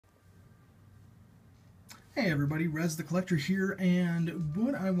Hey everybody, Rez the Collector here, and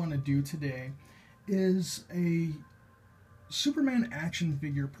what I want to do today is a Superman action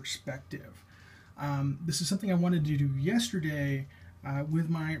figure perspective. This is something I wanted to do yesterday with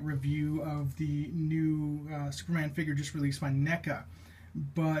my review of the new Superman figure just released by NECA,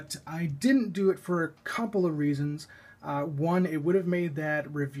 but I didn't do it for a couple of reasons. One, it would have made that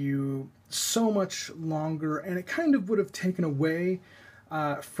review so much longer, and it kind of would have taken away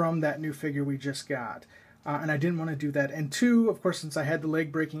from that new figure we just got. And I didn't want to do that. And two, of course, since I had the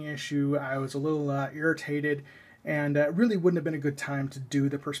leg breaking issue, I was a little irritated, and really wouldn't have been a good time to do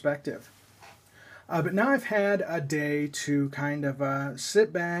the perspective. But now I've had a day to kind of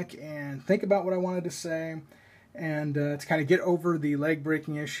sit back and think about what I wanted to say, and to kind of get over the leg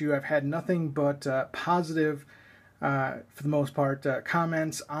breaking issue. I've had nothing but positive, for the most part,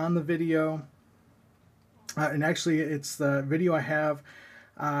 comments on the video. And actually, it's the video I have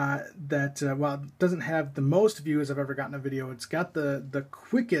while it doesn't have the most views I've ever gotten a video, it's got the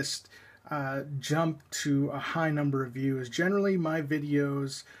quickest jump to a high number of views. Generally, my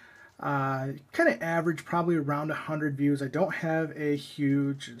videos kind of average probably around 100 views. I don't have a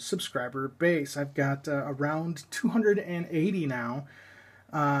huge subscriber base. I've got around 280 now.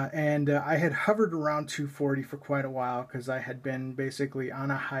 And I had hovered around 240 for quite a while because I had been basically on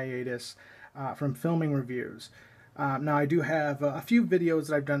a hiatus from filming reviews. Now I do have a few videos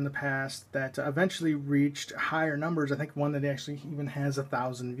that I've done in the past that eventually reached higher numbers. I think one that actually even has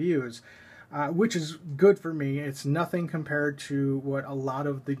 1,000 views, which is good for me. It's nothing compared to what a lot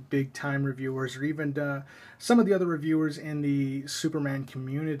of the big time reviewers, or even some of the other reviewers in the Superman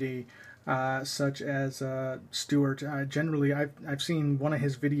community, such as Stewart. Generally, I've seen one of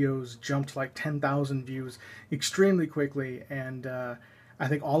his videos jump to like 10,000 views extremely quickly, and I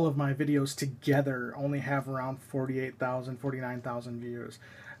think all of my videos together only have around 48,000, 49,000 views.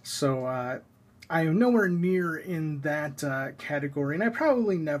 So I am nowhere near in that category, and I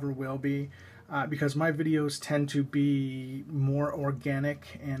probably never will be, because my videos tend to be more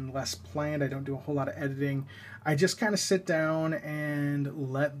organic and less planned. I don't do a whole lot of editing. I just kind of sit down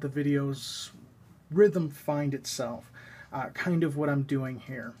and let the video's rhythm find itself, kind of what I'm doing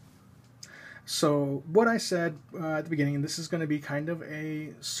here. So what I said at the beginning, and this is going to be kind of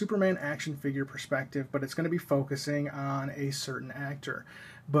a Superman action figure perspective, but it's going to be focusing on a certain actor.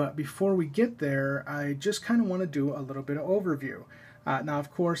 But before we get there, I just kind of want to do a little bit of overview. Now,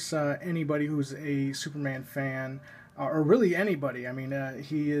 of course, anybody who's a Superman fan, or really anybody, I mean,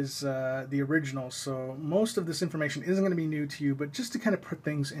 he is the original, so most of this information isn't going to be new to you, but just to kind of put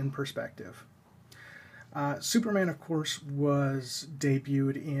things in perspective. Superman, of course, was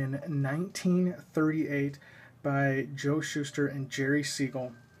debuted in 1938 by Joe Shuster and Jerry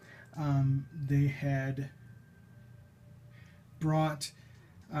Siegel. They had brought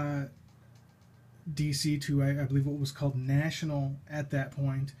DC to, I believe, what was called National at that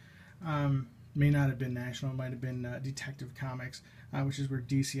point. May not have been National, it might have been Detective Comics, which is where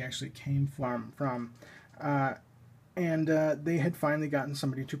DC actually came from. And they had finally gotten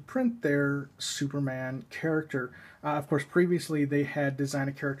somebody to print their Superman character. Of course, previously they had designed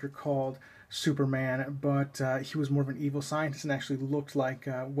a character called Superman, but he was more of an evil scientist and actually looked like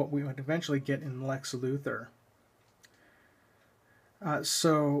what we would eventually get in Lex Luthor.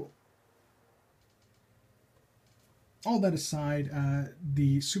 So, all that aside,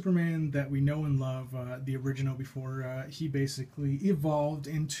 the Superman that we know and love, the original before he basically evolved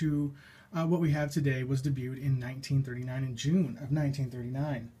into what we have today, was debuted in 1939, in June of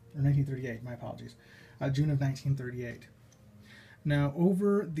 1939, or 1938, my apologies, June of 1938. Now,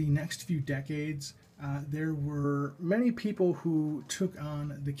 over the next few decades, there were many people who took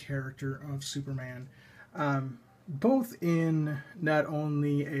on the character of Superman, both in not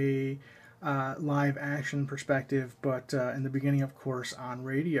only a live action perspective, but in the beginning, of course, on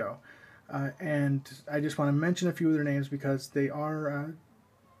radio. And I just want to mention a few of their names because they are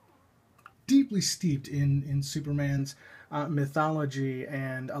deeply steeped in Superman's mythology,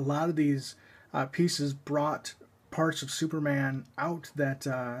 and a lot of these pieces brought parts of Superman out that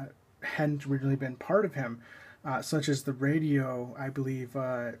hadn't originally been part of him, such as the radio, I believe,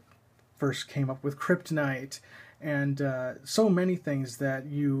 first came up with kryptonite, and so many things that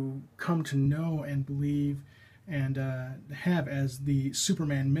you come to know and believe and have as the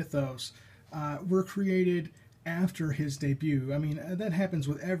Superman mythos were created after his debut. I mean, that happens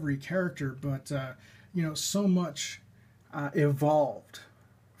with every character, but you know, so much evolved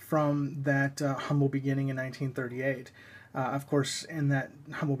from that humble beginning in 1938. Of course, in that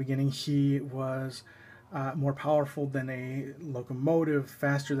humble beginning, he was more powerful than a locomotive,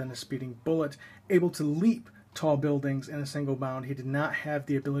 faster than a speeding bullet, able to leap tall buildings in a single bound. He did not have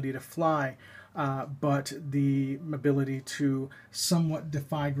the ability to fly, but the ability to somewhat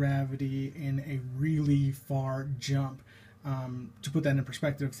defy gravity in a really far jump. To put that in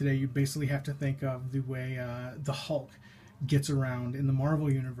perspective, today you basically have to think of the way the Hulk gets around in the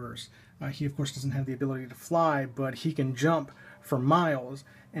Marvel Universe. He, of course, doesn't have the ability to fly, but he can jump for miles,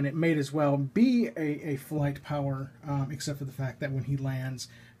 and it may as well be a flight power, except for the fact that when he lands,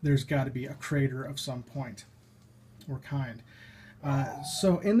 there's got to be a crater of some point or kind.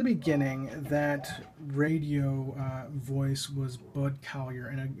 So in the beginning, that radio voice was Bud Collyer.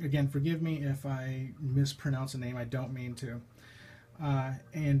 And again, forgive me if I mispronounce a name. I don't mean to.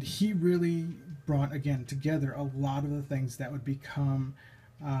 And he really brought, again, together a lot of the things that would become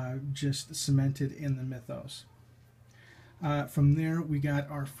just cemented in the mythos. From there, we got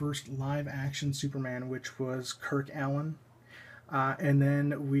our first live-action Superman, which was Kirk Alyn. And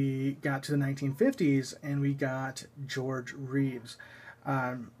then we got to the 1950s, and we got George Reeves.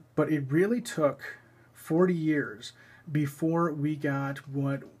 But it really took 40 years before we got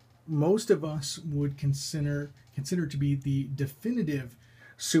what most of us would consider to be the definitive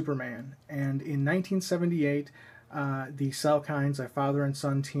Superman. And in 1978, the Salkinds, a father and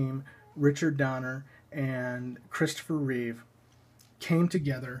son team, Richard Donner and Christopher Reeve, came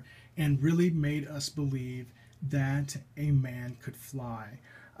together and really made us believe that a man could fly.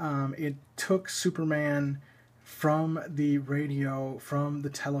 It took Superman from the radio, from the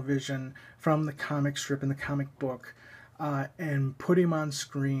television, from the comic strip and the comic book, and put him on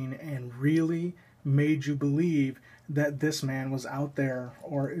screen and really made you believe that this man was out there,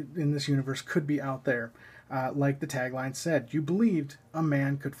 or in this universe could be out there. Like the tagline said, you believed a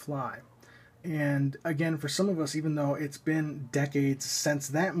man could fly. And again, for some of us, even though it's been decades since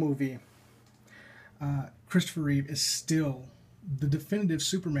that movie, Christopher Reeve is still the definitive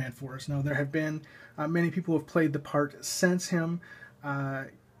Superman for us. Now, there have been many people who have played the part since him,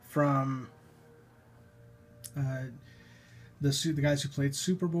 from the guys who played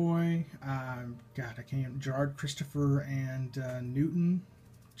Superboy, God, I can't, Gerard Christopher and Newton,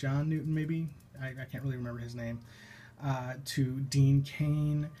 John Newton maybe, I can't really remember his name, to Dean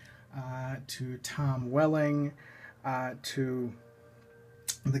Cain, to Tom Welling, to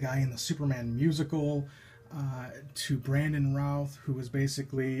the guy in the Superman musical, to Brandon Routh, who was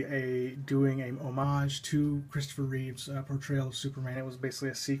basically doing a homage to Christopher Reeve's portrayal of Superman. It was basically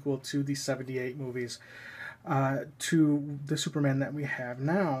a sequel to the 78 movies, to the Superman that we have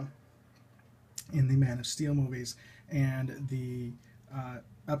now in the Man of Steel movies, and the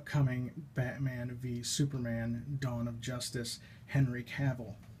upcoming Batman v Superman Dawn of Justice, Henry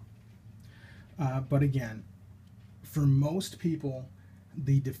Cavill. But again, for most people,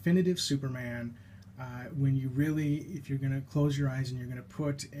 the definitive Superman, when you really, if you're going to close your eyes and you're going to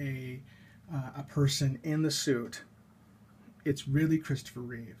put a person in the suit, it's really Christopher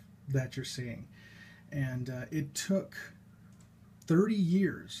Reeve that you're seeing. And it took 30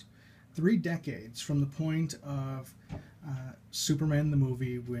 years, 3 decades from the point of Superman the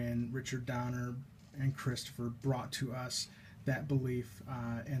movie, when Richard Donner and Christopher brought to us that belief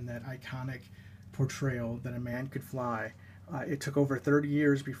and that iconic portrayal that a man could fly. It took over 30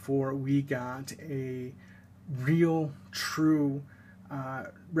 years before we got a real, true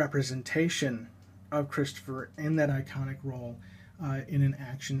representation of Christopher in that iconic role in an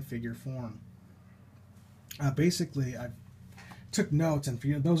action figure form. Basically, I took notes, and for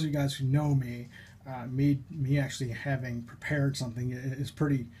those of you guys who know me, me actually having prepared something is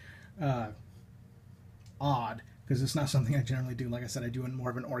pretty odd, because it's not something I generally do. Like I said, I do in more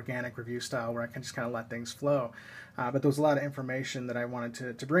of an organic review style where I can just kind of let things flow. But there was a lot of information that I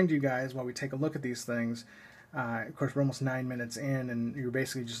wanted to bring to you guys while we take a look at these things. Of course, we're almost 9 minutes in, and you're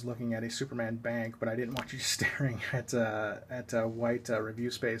basically just looking at a Superman bank, but I didn't want you staring at a white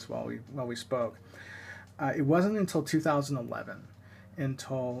review space while we spoke. It wasn't until 2011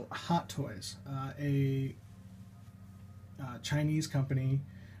 until Hot Toys, a Chinese company,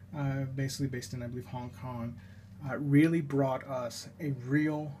 basically based in, I believe, Hong Kong, really brought us a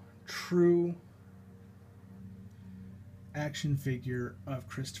real, true action figure of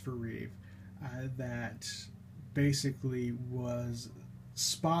Christopher Reeve that basically was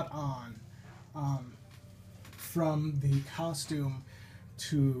spot on, from the costume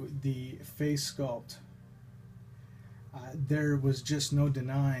to the face sculpt. There was just no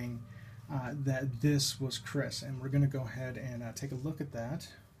denying that this was Chris, and we're going to go ahead and take a look at that,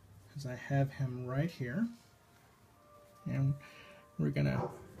 because I have him right here, and we're going to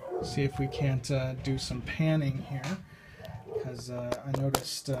see if we can't do some panning here, because I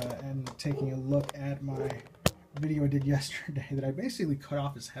noticed, and taking a look at my video I did yesterday that I basically cut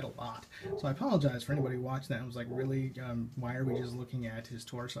off his head a lot. So I apologize for anybody who watched that and was like, really, why are we just looking at his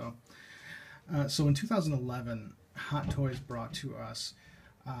torso? So in 2011, Hot Toys brought to us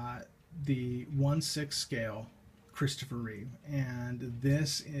the 1/6 scale Christopher Reeve, and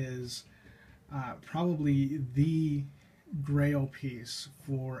this is probably the grail piece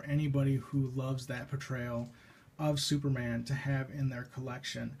for anybody who loves that portrayal of Superman to have in their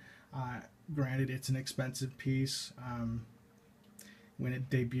collection. Granted, it's an expensive piece. When it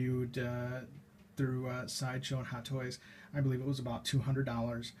debuted through Sideshow and Hot Toys, I believe it was about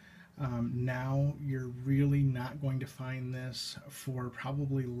 $200. Now you're really not going to find this for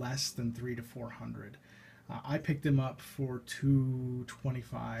probably less than $300 to $400. I picked them up for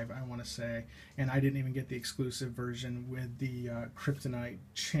 $225, I want to say, and I didn't even get the exclusive version with the kryptonite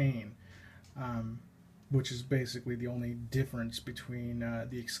chain, which is basically the only difference between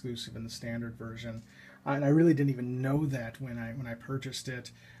the exclusive and the standard version. And I really didn't even know that when I purchased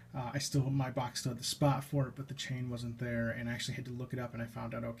it. My box still had the spot for it, but the chain wasn't there, and I actually had to look it up, and I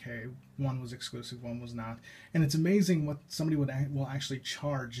found out, okay, one was exclusive, one was not. And it's amazing what somebody will actually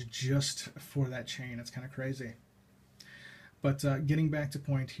charge just for that chain. It's kind of crazy. But getting back to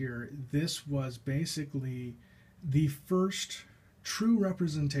point here, this was basically the first true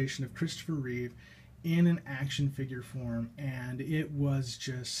representation of Christopher Reeve in an action figure form, and it was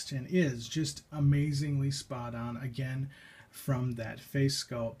just, and is just, amazingly spot on. Again, from that face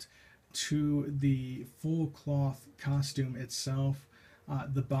sculpt to the full cloth costume itself,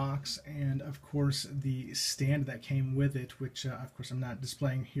 the box, and of course the stand that came with it, which of course I'm not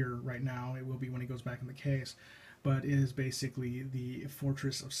displaying here right now. It will be when he goes back in the case, but it is basically the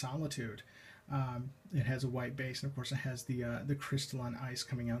Fortress of Solitude. It has a white base, and of course it has the crystalline ice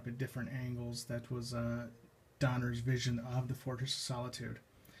coming out at different angles. That was Donner's vision of the Fortress of Solitude.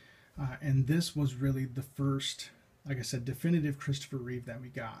 And this was really the first, like I said, definitive Christopher Reeve that we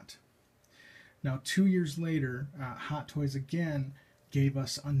got. Now, 2 years later, Hot Toys again gave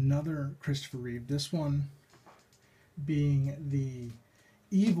us another Christopher Reeve, this one being the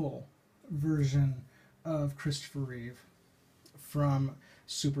evil version of Christopher Reeve from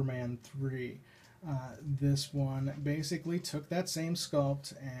Superman 3. This one basically took that same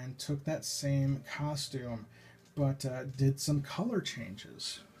sculpt and took that same costume, but did some color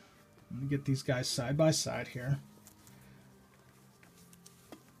changes. Let me get these guys side by side here.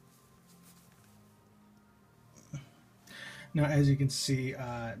 Now, as you can see,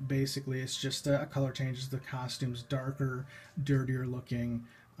 basically it's just a color changes. The costume's darker, dirtier looking.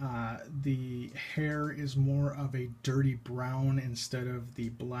 The hair is more of a dirty brown instead of the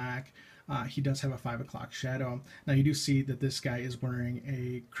black. He does have a 5 o'clock shadow. Now, you do see that this guy is wearing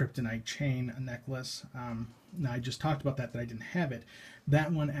a kryptonite chain, a necklace. Now, I just talked about that I didn't have it.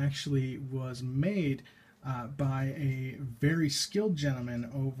 That one actually was made by a very skilled gentleman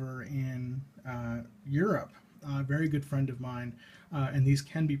over in Europe. A very good friend of mine, and these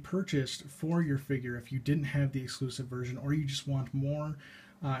can be purchased for your figure if you didn't have the exclusive version or you just want more.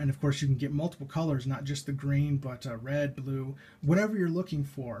 And of course you can get multiple colors, not just the green, but red, blue, whatever you're looking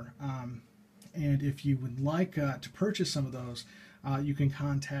for. And if you would like to purchase some of those, you can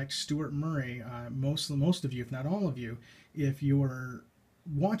contact Stuart Murray. Most of you, if not all of you, if you're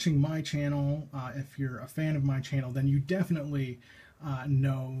watching my channel, if you're a fan of my channel, then you definitely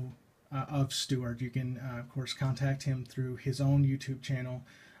know of Stuart. You can, of course, contact him through his own YouTube channel,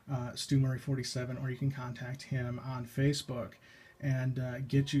 Stu Murray 47, or you can contact him on Facebook and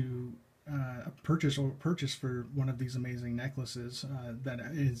get you a purchase for one of these amazing necklaces that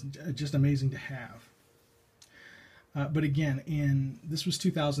is just amazing to have. But again, this was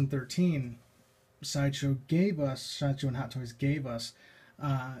 2013. Sideshow and Hot Toys gave us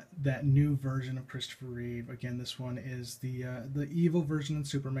that new version of Christopher Reeve. Again, this one is the evil version in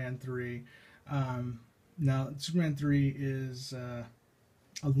Superman 3. Now, Superman 3 is a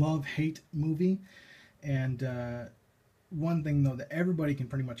love-hate movie, and one thing, though, that everybody can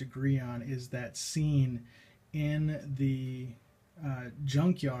pretty much agree on is that scene in the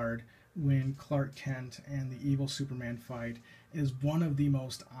junkyard when Clark Kent and the evil Superman fight is one of the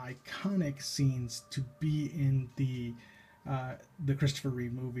most iconic scenes to be in the Christopher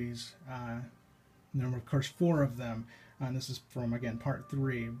Reeve movies. There were, of course, 4 of them, and this is from, again, part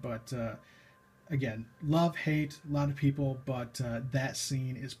 3, but again, love, hate, a lot of people, but that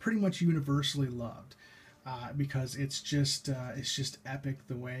scene is pretty much universally loved because it's just epic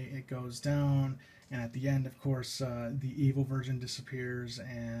the way it goes down, and at the end, of course, the evil version disappears,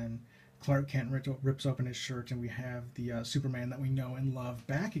 and Clark Kent rips open his shirt, and we have the Superman that we know and love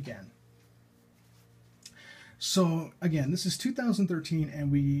back again. So again, this is 2013,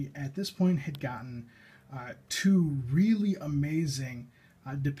 and we at this point had gotten two really amazing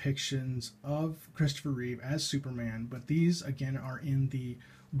depictions of Christopher Reeve as Superman, but these again are in the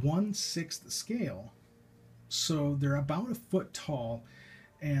 1/6 scale, so they're about a foot tall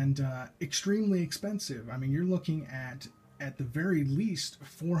and extremely expensive. I mean, you're looking at the very least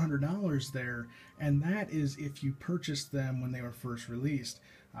 $400 there, and that is if you purchased them when they were first released.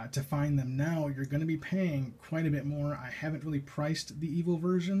 To find them now, you're going to be paying quite a bit more. I haven't really priced the Evil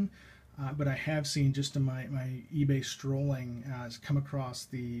version, but I have seen just in my eBay strolling come across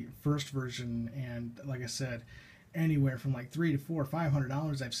the first version, and like I said, anywhere from like $300 to $400,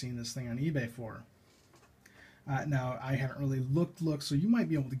 $500 I've seen this thing on eBay for. Now, I haven't really looked, so you might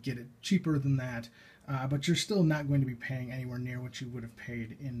be able to get it cheaper than that, but you're still not going to be paying anywhere near what you would have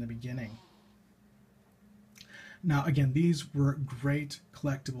paid in the beginning. Now, again, these were great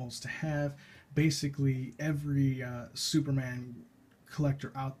collectibles to have. Basically, every Superman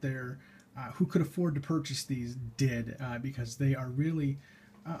collector out there who could afford to purchase these did, because they are really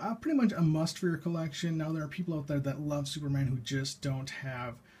pretty much a must for your collection. Now, there are people out there that love Superman who just don't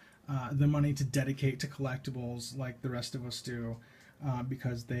have the money to dedicate to collectibles like the rest of us do,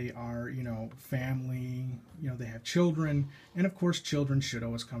 because they are, you know, family, you know, they have children, and of course children should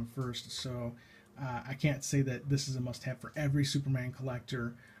always come first. So I can't say that this is a must-have for every Superman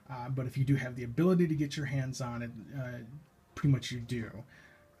collector, but if you do have the ability to get your hands on it, pretty much you do.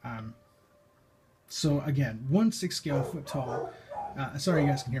 So again, 1/6 scale, foot tall. Sorry you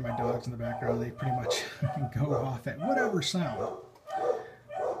guys can hear my dogs in the background. They pretty much go off at whatever sound.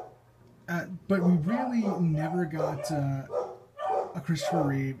 But we really never got a Christopher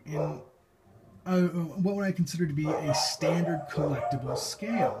Reeve in what would I consider to be a standard collectible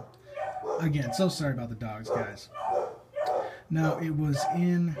scale. Again, so sorry about the dogs, guys. Now, it was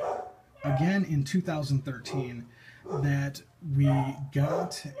again in 2013 that we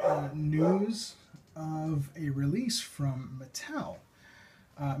got news of a release from Mattel.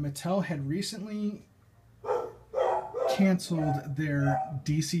 Mattel had recently canceled their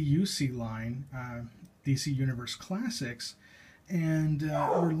DCUC line, DC Universe Classics, and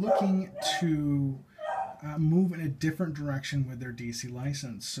were looking to move in a different direction with their DC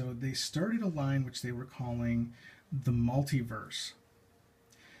license. So they started a line which they were calling the Multiverse.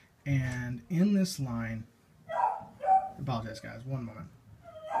 And in this line, I apologize guys, one moment.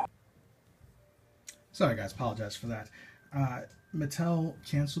 Sorry guys, apologize for that. Mattel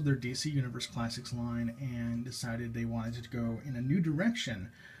canceled their DC Universe Classics line and decided they wanted to go in a new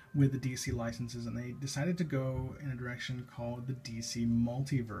direction with the DC licenses, and they decided to go in a direction called the DC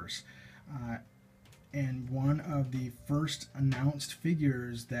Multiverse. And one of the first announced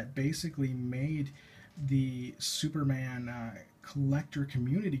figures that basically made the Superman collector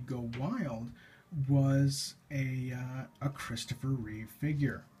community go wild was a Christopher Reeve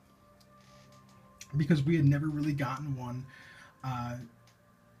figure, because we had never really gotten one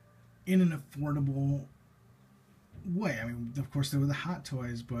in an affordable way. I mean, of course, they were the Hot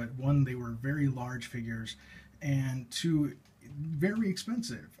Toys, but one, they were very large figures, and two, very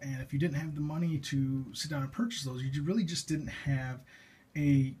expensive. And if you didn't have the money to sit down and purchase those, you really just didn't have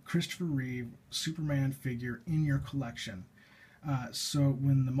a Christopher Reeve Superman figure in your collection. So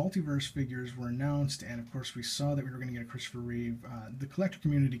when the Multiverse figures were announced, and of course we saw that we were going to get a Christopher Reeve, the collector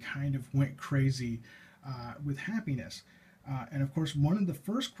community kind of went crazy with happiness. And of course, one of the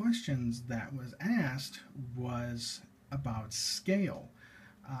first questions that was asked was about scale,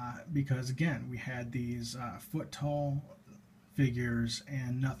 because again, we had these foot-tall figures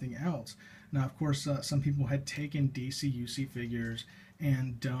and nothing else. Now, of course, some people had taken DCUC figures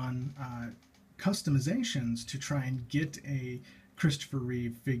and done customizations to try and get a Christopher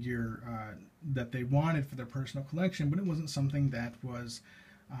Reeve figure that they wanted for their personal collection, but it wasn't something that was,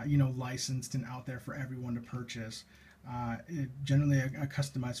 you know, licensed and out there for everyone to purchase. Generally, a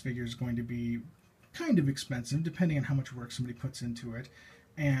customized figure is going to be kind of expensive, depending on how much work somebody puts into it,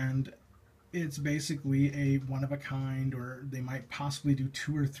 and it's basically a one-of-a-kind, or they might possibly do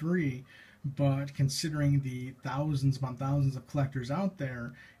 2 or 3, but considering the thousands upon thousands of collectors out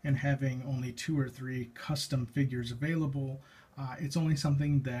there and having only 2 or 3 custom figures available, it's only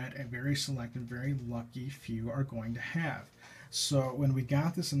something that a very select and very lucky few are going to have. So when we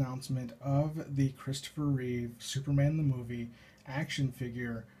got this announcement of the Christopher Reeve Superman the Movie action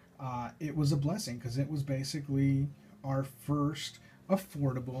figure, it was a blessing, because it was basically our first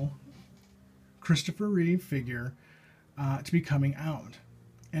affordable Christopher Reeve figure to be coming out.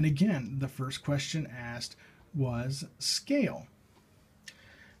 And again, the first question asked was scale.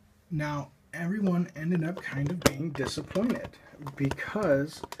 Now, everyone ended up kind of being disappointed,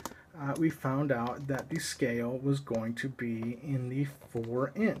 because we found out that the scale was going to be in the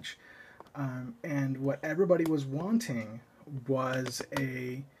 4-inch. And what everybody was wanting was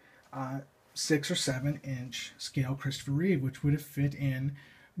a 6 or 7 inch scale Christopher Reeve, which would have fit in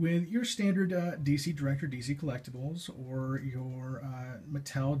with your standard DC Director DC Collectibles or your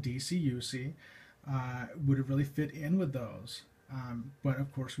Mattel DC UC. Would have really fit in with those. But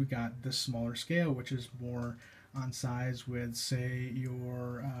of course, we got the smaller scale, which is more on size with, say,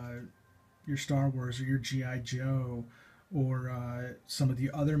 your Star Wars or your GI Joe or some of the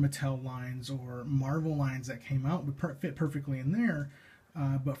other Mattel lines or Marvel lines that came out would fit perfectly in there.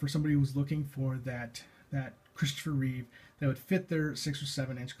 But for somebody who was looking for that Christopher Reeve that would fit their 6 or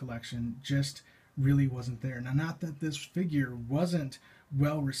 7 inch collection, just really wasn't there. Now, not that this figure wasn't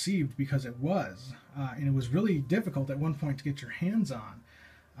well received, because it was, and it was really difficult at one point to get your hands on.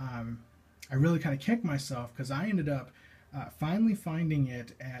 I really kind of kicked myself because I ended up finally finding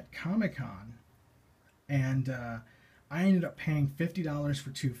it at Comic-Con, and I ended up paying $50 for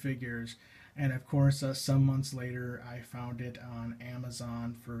 2 figures. And of course, some months later, I found it on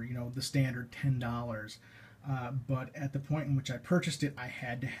Amazon for, the standard $10. But at the point in which I purchased it, I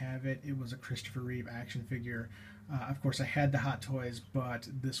had to have it. It was a Christopher Reeve action figure. Of course, I had the Hot Toys, but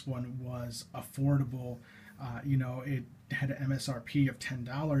this one was affordable. It had an MSRP of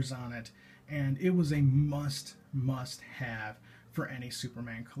 $10 on it, and it was a must have for any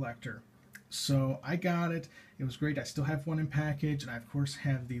Superman collector. So I got it. It was great. I still have one in package, and I of course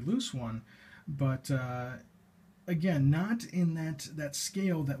have the loose one, but again, not in that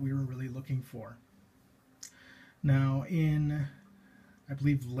scale that we were really looking for. Now, in, I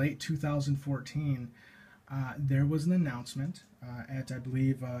believe, late 2014, there was an announcement at, I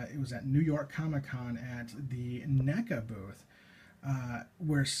believe, it was at New York Comic-Con at the NECA booth,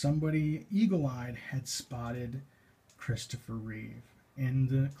 where somebody, eagle-eyed, had spotted Christopher Reeve in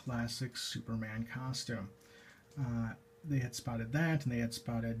the classic Superman costume. They had spotted that, and they had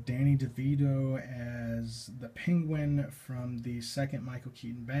spotted Danny DeVito as the Penguin from the second Michael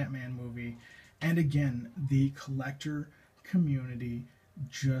Keaton Batman movie. And again, the collector community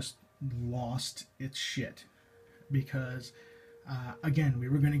just lost its shit because, again, we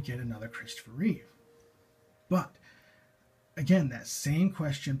were going to get another Christopher Reeve. But, again, that same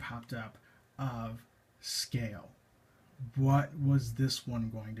question popped up of scale. What was this one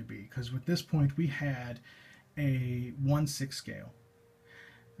going to be? Because at this point, we had a 1/6 scale,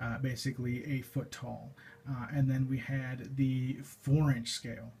 basically a foot tall, and then we had the 4-inch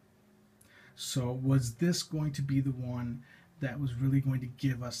scale. So was this going to be the one that was really going to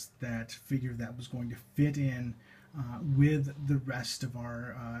give us that figure that was going to fit in with the rest of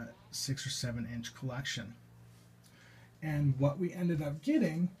our 6 or 7-inch collection? And what we ended up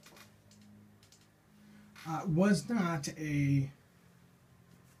getting was not a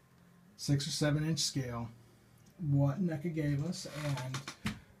 6 or 7-inch scale. What NECA gave us, and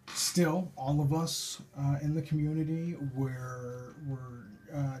still all of us in the community were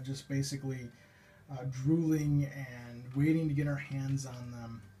just basically drooling and waiting to get our hands on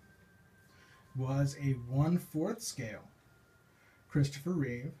them, was a 1/4 scale Christopher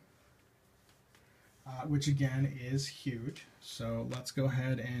Reeve, which again is huge. So let's go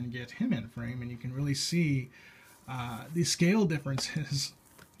ahead and get him in frame, and you can really see the scale differences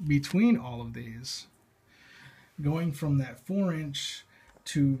between all of these, going from that 4-inch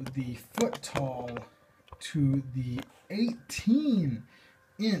to the foot tall to the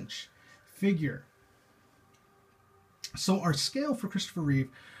 18-inch figure. So our scale for Christopher Reeve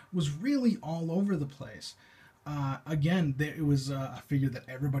was really all over the place. Again, it was a figure that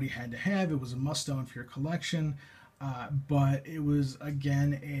everybody had to have. It was a must-own for your collection, but it was,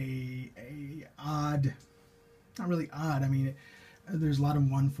 again, a odd, not really odd. I mean, there's a lot of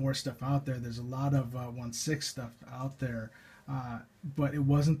 1/4 stuff out there. There's a lot of 1/6 stuff out there. But it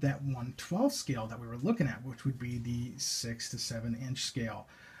wasn't that 1/12 scale that we were looking at, which would be the 6 to 7-inch scale.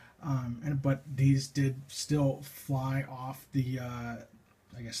 But these did still fly off the,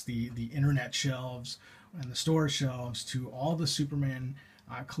 I guess, the internet shelves and the store shelves to all the Superman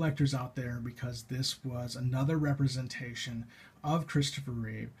collectors out there, because this was another representation of Christopher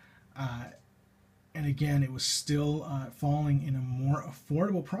Reeve. And again, it was still falling in a more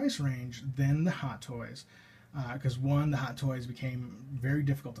affordable price range than the Hot Toys. Because one, the Hot Toys became very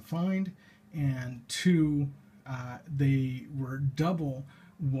difficult to find, and two, they were double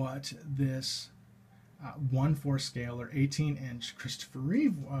what this 1/4 scale or 18-inch Christopher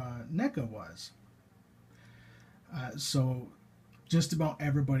Reeve NECA was. So just about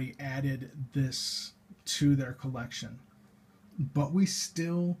everybody added this to their collection, but we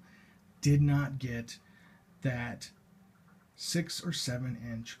still did not get that 6 or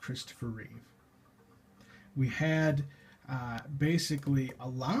 7-inch Christopher Reeve. We had basically a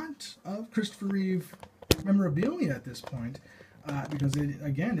lot of Christopher Reeve memorabilia at this point, because it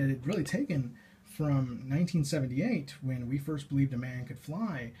had really taken from 1978, when we first believed a man could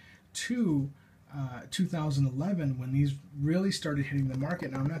fly, to 2011, when these really started hitting the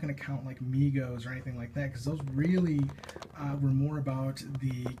market. Now, I'm not going to count like Migos or anything like that, because those really were more about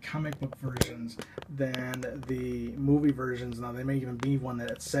the comic book versions than the movie versions. Now, there may even be one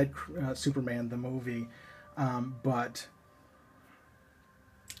that said Superman the movie, but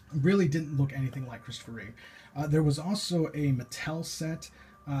really didn't look anything like Christopher Reeve. There was also a Mattel set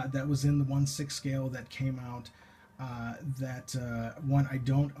that was in the 1/6 scale that came out, that one, I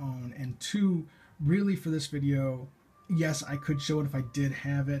don't own, and two, really for this video, yes, I could show it if I did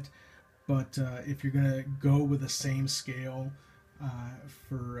have it, but if you're gonna go with the same scale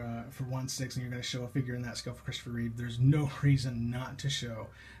for 1/6, and you're gonna show a figure in that scale for Christopher Reeve, there's no reason not to show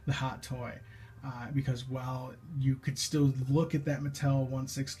the Hot Toy, because while you could still look at that Mattel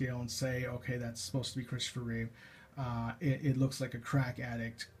 1/6 scale and say, okay, that's supposed to be Christopher Reeve, it looks like a crack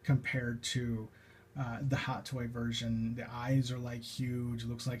addict compared to the Hot Toy version. The eyes are like huge. It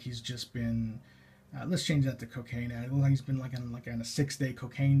looks like he's just been, let's change that to cocaine addict. It looks like he's been like on a 6-day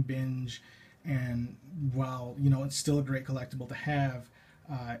cocaine binge. And while, you know, it's still a great collectible to have,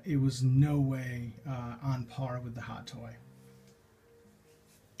 it was no way on par with the Hot Toy.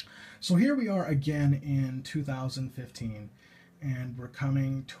 So here we are again in 2015, and we're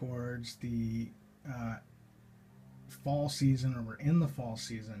coming towards the fall season, or we're in the fall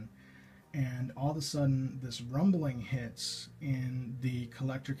season, and all of a sudden this rumbling hits in the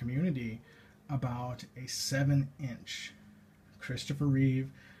collector community about a 7-inch Christopher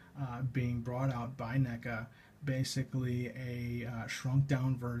Reeve being brought out by NECA, basically a shrunk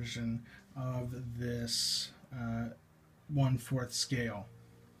down version of this 1/4 scale.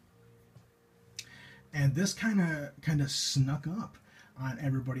 And this kind of snuck up on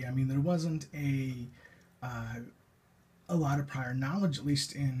everybody. I mean, there wasn't a lot of prior knowledge, at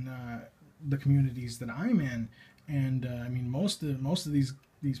least in the communities that I'm in, and I mean, most of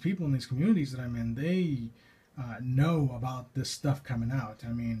these people in these communities that I'm in, they know about this stuff coming out.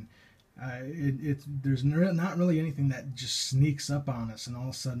 I mean, there's not really anything that just sneaks up on us and all of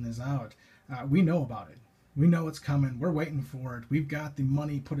a sudden is out. We know about it. We know it's coming. We're waiting for it. We've got the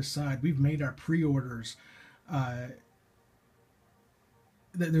money put aside. We've made our pre-orders.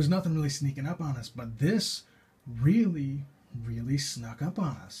 There's nothing really sneaking up on us, but this really snuck up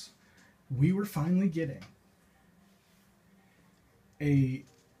on us. We were finally getting a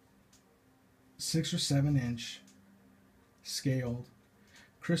 6 or 7-inch scaled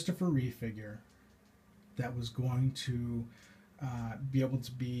Christopher Reeve figure that was going to be able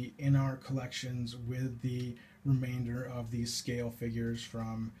to be in our collections with the remainder of these scale figures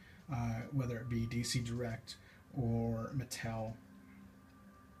from whether it be DC Direct or Mattel,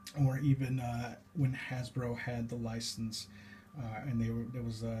 or even when Hasbro had the license, and there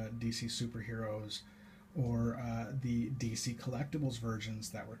was DC Superheroes, or the DC Collectibles versions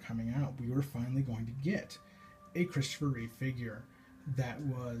that were coming out. We were finally going to get a Christopher Reeve figure that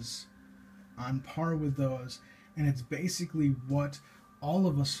was on par with those, and it's basically what all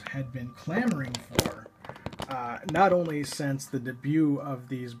of us had been clamoring for, not only since the debut of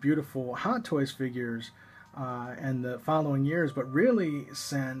these beautiful Hot Toys figures and the following years, but really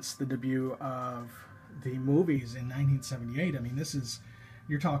since the debut of the movies in 1978. I mean,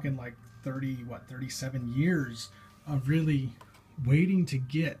 you're talking like 37 years of really waiting to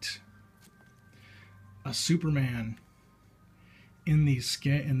get a Superman in this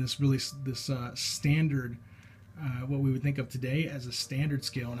standard, what we would think of today as a standard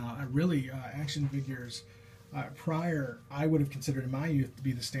scale. Now, action figures prior, I would have considered in my youth to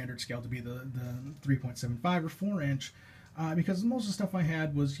be the standard scale, to be the 3.75 or 4-inch, because most of the stuff I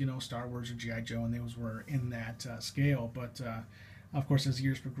had was, you know, Star Wars or G.I. Joe, and those were in that scale. But of course, as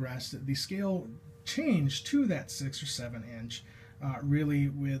years progressed, the scale changed to that 6 or 7-inch. Really,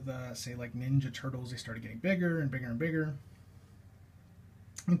 with say like Ninja Turtles, they started getting bigger and bigger and bigger,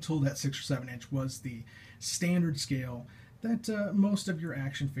 until that 6 or 7-inch was the standard scale that most of your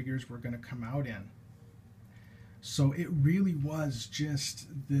action figures were going to come out in. So it really was just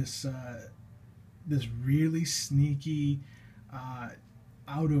this really sneaky,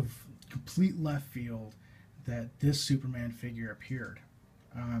 out of complete left field, that this Superman figure appeared.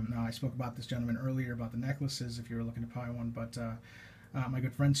 Now, I spoke about this gentleman earlier about the necklaces, if you were looking to buy one, but my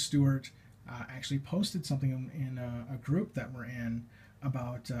good friend Stuart actually posted something in a group that we're in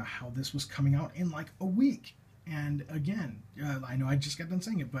about how this was coming out in like a week. And again, I know I just got done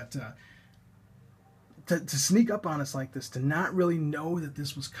saying it, but to sneak up on us like this, to not really know that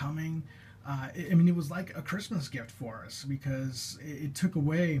this was coming, I mean, it was like a Christmas gift for us because it took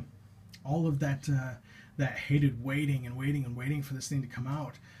away all of that that hated waiting and waiting and waiting for this thing to come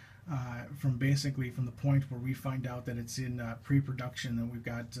out. From the point where we find out that it's in pre-production and we've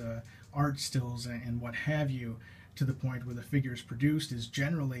got art stills and what have you, to the point where the figure is produced is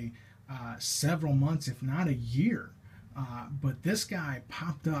generally several months, if not a year. But this guy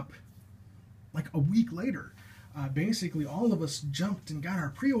popped up like a week later. Basically, all of us jumped and got our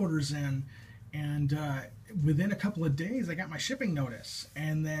pre-orders in, and within a couple of days, I got my shipping notice.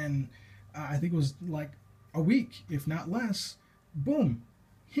 And then I think it was like a week, if not less, boom,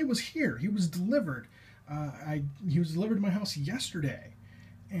 he was here. He was delivered. He was delivered to my house yesterday,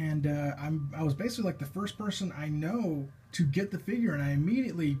 and I was basically like the first person I know to get the figure, and I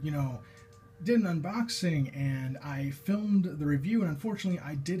immediately, did an unboxing and I filmed the review. And unfortunately,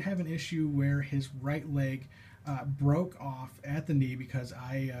 I did have an issue where his right leg broke off at the knee because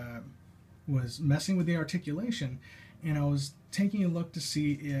I was messing with the articulation, and I was taking a look to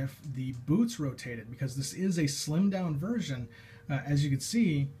see if the boots rotated, because this is a slimmed down version. As you can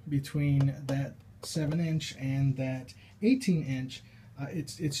see, between that 7-inch and that 18-inch,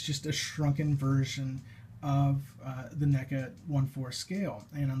 it's just a shrunken version of the NECA 1/4 scale.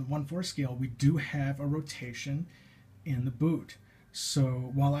 And on the 1/4 scale, we do have a rotation in the boot.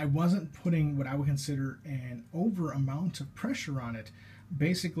 So while I wasn't putting what I would consider an over amount of pressure on it,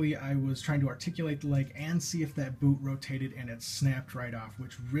 basically I was trying to articulate the leg and see if that boot rotated, and it snapped right off,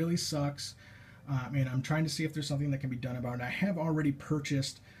 which really sucks. And I'm trying to see if there's something that can be done about it. I have already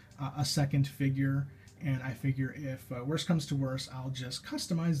purchased a second figure, and I figure if worse comes to worse, I'll just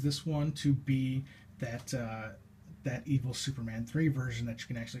customize this one to be that evil Superman 3 version that you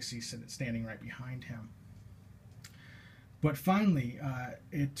can actually see standing right behind him. But finally,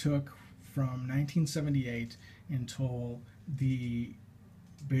 it took from 1978 until the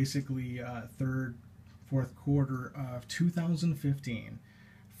basically fourth quarter of 2015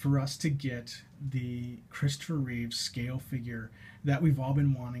 for us to get the Christopher Reeve scale figure that we've all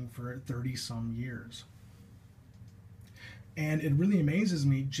been wanting for 30-some years. And it really amazes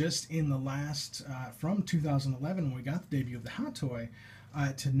me, just in the last, from 2011 when we got the debut of the Hot Toy,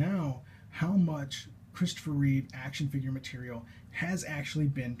 to now, how much Christopher Reeve action figure material has actually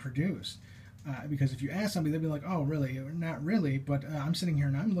been produced. Because if you ask somebody, they'll be like, oh, really? Not really, but I'm sitting here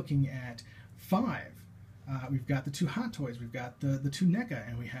and I'm looking at 5. We've got the 2 Hot Toys, we've got the 2 NECA,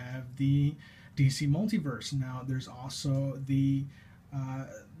 and we have the DC Multiverse. Now, there's also the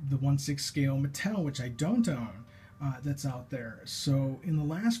 1/6 scale Mattel, which I don't own, that's out there. So in the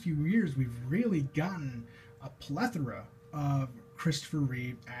last few years, we've really gotten a plethora of Christopher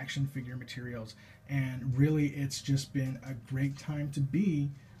Reeve action figure materials, and really it's just been a great time to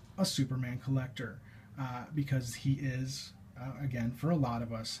be a Superman collector, because he is, again, for a lot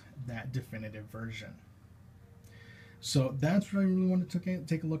of us, that definitive version. So that's what I really wanted to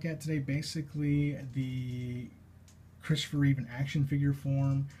take a look at today. Basically, the Christopher Reeve in action figure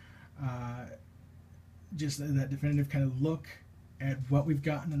form, just that definitive kind of look at what we've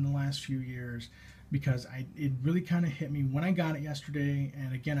gotten in the last few years, because it really kind of hit me when I got it yesterday.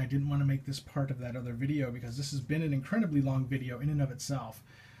 And again, I didn't want to make this part of that other video because this has been an incredibly long video in and of itself.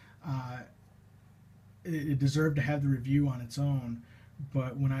 It deserved to have the review on its own,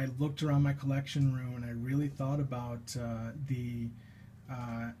 but when I looked around my collection room and I really thought about the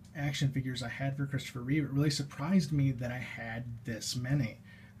action figures I had for Christopher Reeve, it really surprised me that I had this many,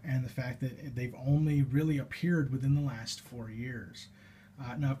 and the fact that they've only really appeared within the last 4 years.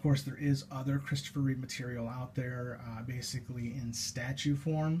 Now, of course, there is other Christopher Reeve material out there, basically in statue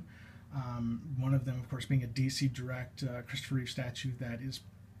form. One of them, of course, being a DC Direct Christopher Reeve statue that is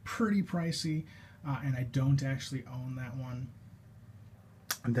pretty pricey, and I don't actually own that one.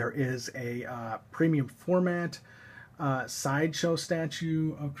 There is a premium format sideshow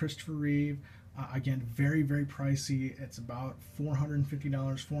statue of Christopher Reeve. Again, very, very pricey. It's about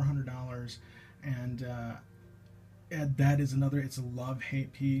 $450, $400, and that is another, it's a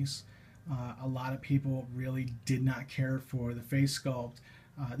love-hate piece. A lot of people really did not care for the face sculpt.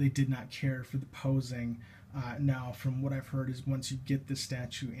 They did not care for the posing. Now, from what I've heard, is once you get the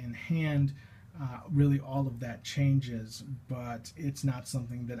statue in hand, really all of that changes, but it's not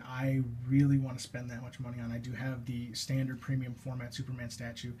something that I really want to spend that much money on. I do have the standard premium format Superman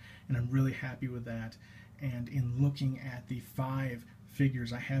statue, and I'm really happy with that. And in looking at the 5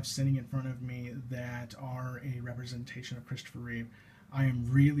 figures I have sitting in front of me that are a representation of Christopher Reeve, I am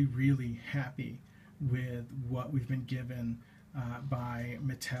really, really happy with what we've been given by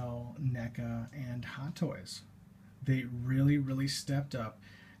Mattel, NECA, and Hot Toys. They really, really stepped up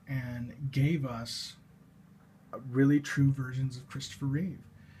and gave us really true versions of Christopher Reeve.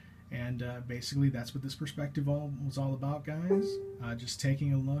 And basically that's what this perspective was all about, guys. Just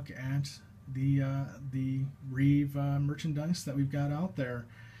taking a look at the Reeve merchandise that we've got out there,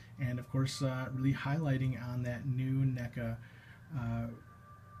 and of course really highlighting on that new NECA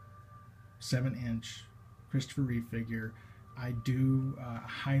 7-inch Christopher Reeve figure. I do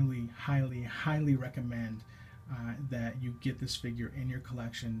highly recommend that you get this figure in your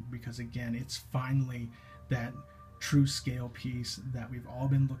collection, because again, it's finally that true scale piece that we've all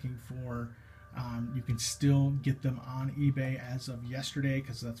been looking for. You can still get them on eBay as of yesterday,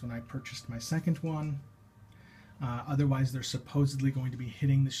 because that's when I purchased my second one. Otherwise, they're supposedly going to be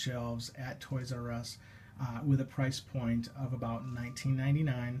hitting the shelves at Toys R Us with a price point of about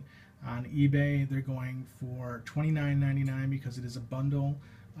 $19.99. On eBay, they're going for $29.99 because it is a bundle.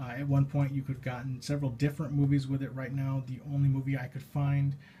 At one point, you could have gotten several different movies with it. Right now, the only movie I could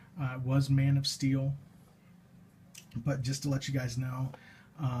find was Man of Steel. But just to let you guys know,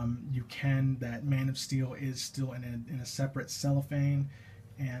 that Man of Steel is still in a separate cellophane.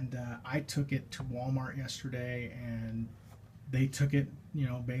 And I took it to Walmart yesterday, and they took it,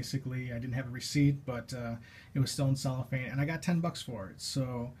 basically I didn't have a receipt, but it was still in cellophane, and I got $10 for it.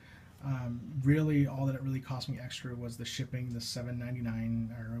 So really all that it really cost me extra was the shipping, the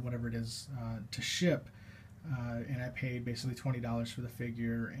 $7.99 or whatever it is to ship, and I paid basically $20 for the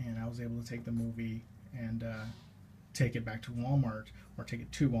figure, and I was able to take the movie and take it back to Walmart, or take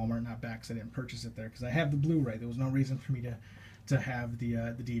it to Walmart, not back, because I didn't purchase it there, because I have the Blu-ray. There was no reason for me to have the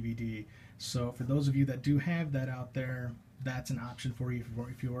DVD. So for those of you that do have that out there, that's an option for you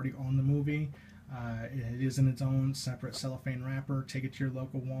if you already own the movie. It is in its own separate cellophane wrapper. Take it to your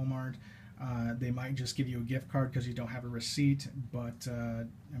local Walmart. They might just give you a gift card because you don't have a receipt, but I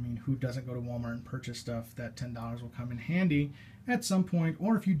mean, who doesn't go to Walmart and purchase stuff? That $10 will come in handy at some point.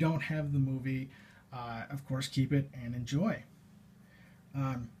 Or if you don't have the movie, of course, keep it and enjoy.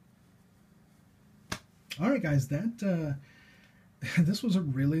 All right, guys, this was a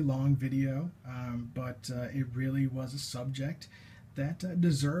really long video, but it really was a subject that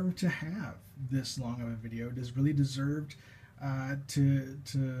deserved to have this long of a video. It has really deserved to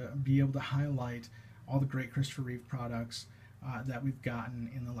be able to highlight all the great Christopher Reeve products that we've gotten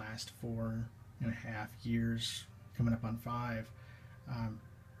in the last 4.5 years, coming up on 5.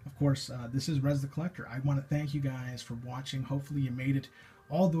 Of course, this is Rez the Collector. I want to thank you guys for watching. Hopefully you made it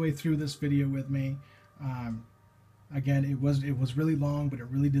all the way through this video with me. Again, it was really long, but it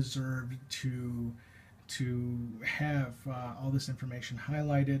really deserved to have all this information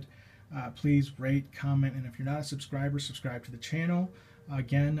highlighted. Please rate, comment, and if you're not a subscriber, subscribe to the channel.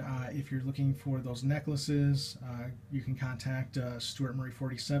 Again, if you're looking for those necklaces, you can contact Stuart Murray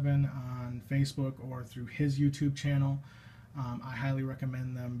 47 on Facebook or through his YouTube channel. I highly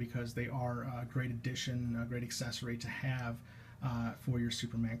recommend them because they are a great addition, a great accessory to have for your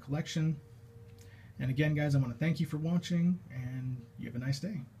Superman collection. And again, guys, I want to thank you for watching, and you have a nice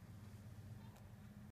day.